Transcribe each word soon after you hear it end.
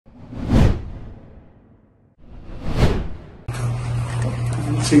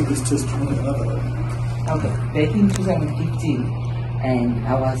take this testimony another way. Okay, back in 2015, and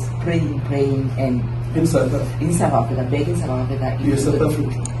I was praying, and in South Africa. In South Africa, back in South Africa. You're South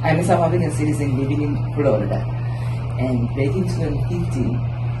African. I'm a South African citizen living in Florida. And back in 2015,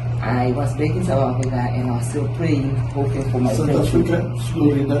 I was back in South Africa and I was still praying, hoping for my South Africa,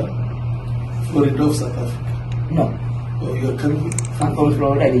 Florida of South Africa. No. Oh, you're coming I'm from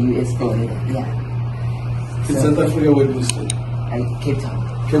Florida, the US, Florida, yeah. In South Africa, where do you stay? Cape Town.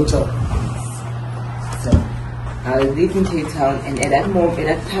 Cape Town. So I lived in Cape Town, and at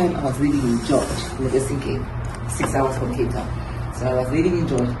that time, I was living in George, Western Cape, 6 hours from Cape Town. So I was living in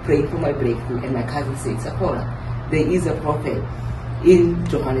George, praying for my breakthrough, and my cousin said, Sakura, there is a prophet in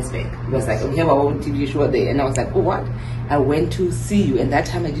Johannesburg. He was like, we have our own TV show there. And I was like, oh, what? I went to see you, and that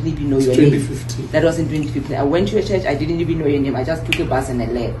time I didn't even know your name. 2015. That was in 2015. I went to a church, I didn't even know your name. I just took a bus and I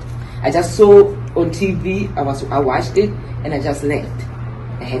left. I just saw on TV, I watched it, and I just left.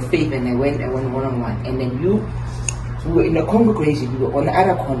 I had faith and I went one-on-one. And then we were in a congregation, we were on the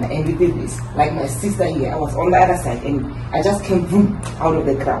other corner, and we did this. Like my sister here, I was on the other side, and I just came boom out of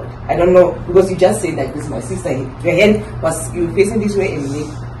the crowd. I don't know, because you just said that this is my sister here. Your hand was, you were facing this way, and you made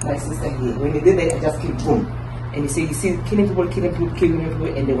my sister here. When you did that, I just came boom. And you say, you see, killing people,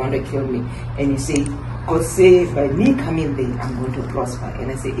 and they want to kill me. And you say, God say, by me coming there, I'm going to prosper.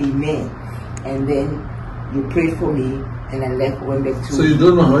 And I say, amen. And then you prayed for me, and I went back to... So you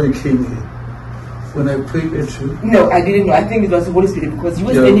don't know how you came here? When I prayed at you? No, I didn't know. I think it was the Holy Spirit, because you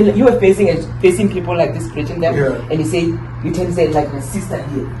were you were facing people like this, preaching them, and you say, you tend to say, like my sister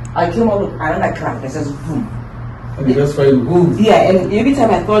here. I came out of another crowd, I said, boom. And that's why you boom. Yeah, and every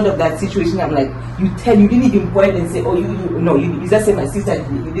time I thought of that situation, I'm like, you didn't even point and say, oh, you just say, my sister,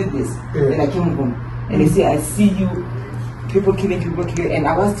 you did this. And I came home, and they say, I see you, people killing, and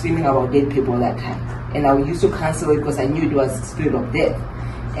I was dreaming about dead people that time. And I used to cancel it because I knew it was the spirit of death.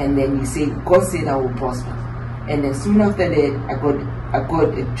 And then you say, God said I will prosper. And then soon after that, I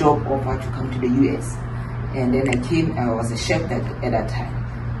got a job offer to come to the US. And then I came, I was a chef at that time.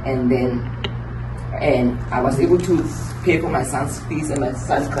 And I was able to pay for my son's fees, and my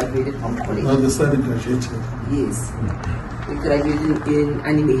son graduated from college. Oh, the son graduated? Yes. He graduated in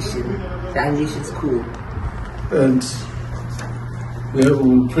animation, the animation school. And we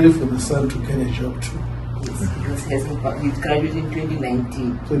will pray for the son to get a job too. Because he graduated in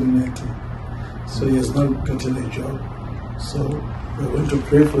 2019. 2019. So he has not gotten a job. So we want to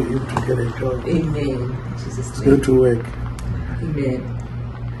pray for him to get a job. Amen. Jesus' name. It's going to work. Amen.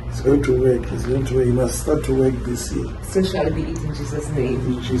 It's going to work. It's going to work. He must start to work this year. So shall it be in Jesus' name.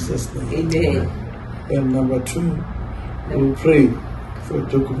 In Jesus' name. Amen. And number 2, we will pray for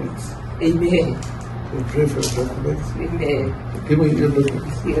documents. Amen. We'll pray for documents. Amen. Give me your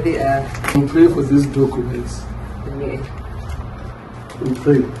documents. Here they are. We'll pray for these documents. Amen. We'll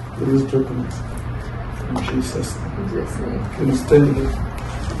pray for these documents. In Jesus' name. In Jesus' name. Can you stand there?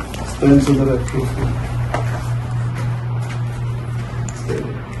 Stand so that I pray for you. Stand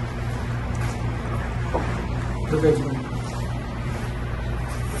there. Look at me.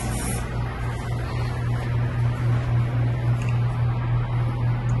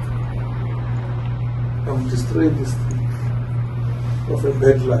 I'm destroying this thing of a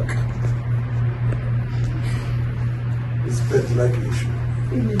bad luck. This bad luck issue.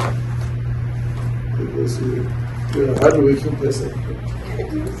 Because you're a hard-working person.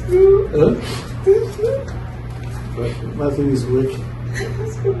 Huh? But nothing is working. I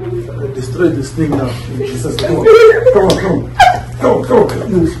destroy this thing now. In Jesus' name. Come on.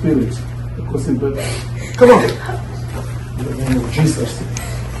 You spirit. Come on. In the name of Jesus.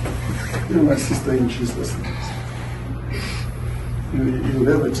 You're my sister in Jesus' name. You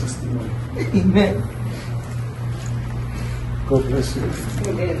have a testimony. Amen. God bless you.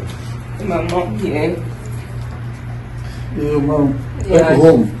 Amen. My mom here. Your mom Yeah, back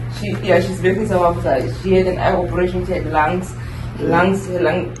home. She's back in South Africa. She had an eye operation. She had lungs. Her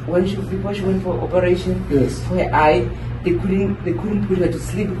lung. Before she went for operation for her eye, they couldn't put her to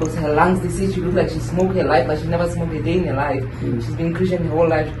sleep because her lungs. They say she looked like she smoked her life, but she never smoked a day in her life. She's been Christian her whole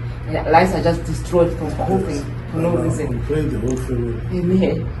life. Her lives are just destroyed from coughing for no reason. Pray the whole family.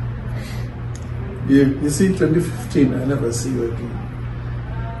 Amen. You see, 2015, I never see you again.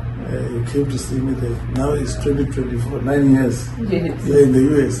 You came to see me there. Now it's 2024, 9 years. Yes. You're in the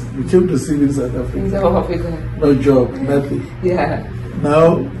US. You came to see me in South Africa. In South Africa. No job, nothing. Yeah.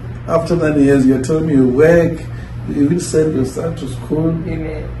 Now, after 9 years, you're telling me you work, you even send your son to school.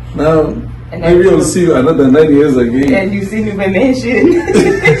 Amen. Now, and maybe I'll see you another 9 years again. And you see me by mention.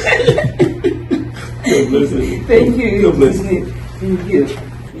 God bless you. Thank you. God bless you. Thank you.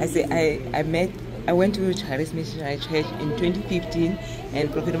 I say I met I went to Charis Missionary Church in 2015,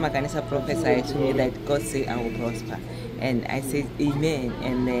 and Prophet Makanisa prophesied to me that God said I will prosper. And I said, Amen.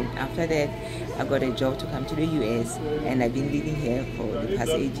 And then after that, I got a job to come to the US, and I've been living here for the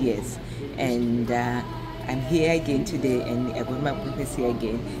past 8 years. And I'm here again today, and I got my prophecy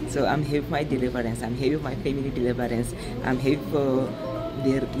again. So I'm here with my deliverance. I'm here with my family deliverance. I'm here for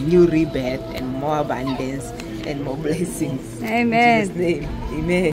the new rebirth and more abundance and more blessings. Amen. In Jesus' name, amen.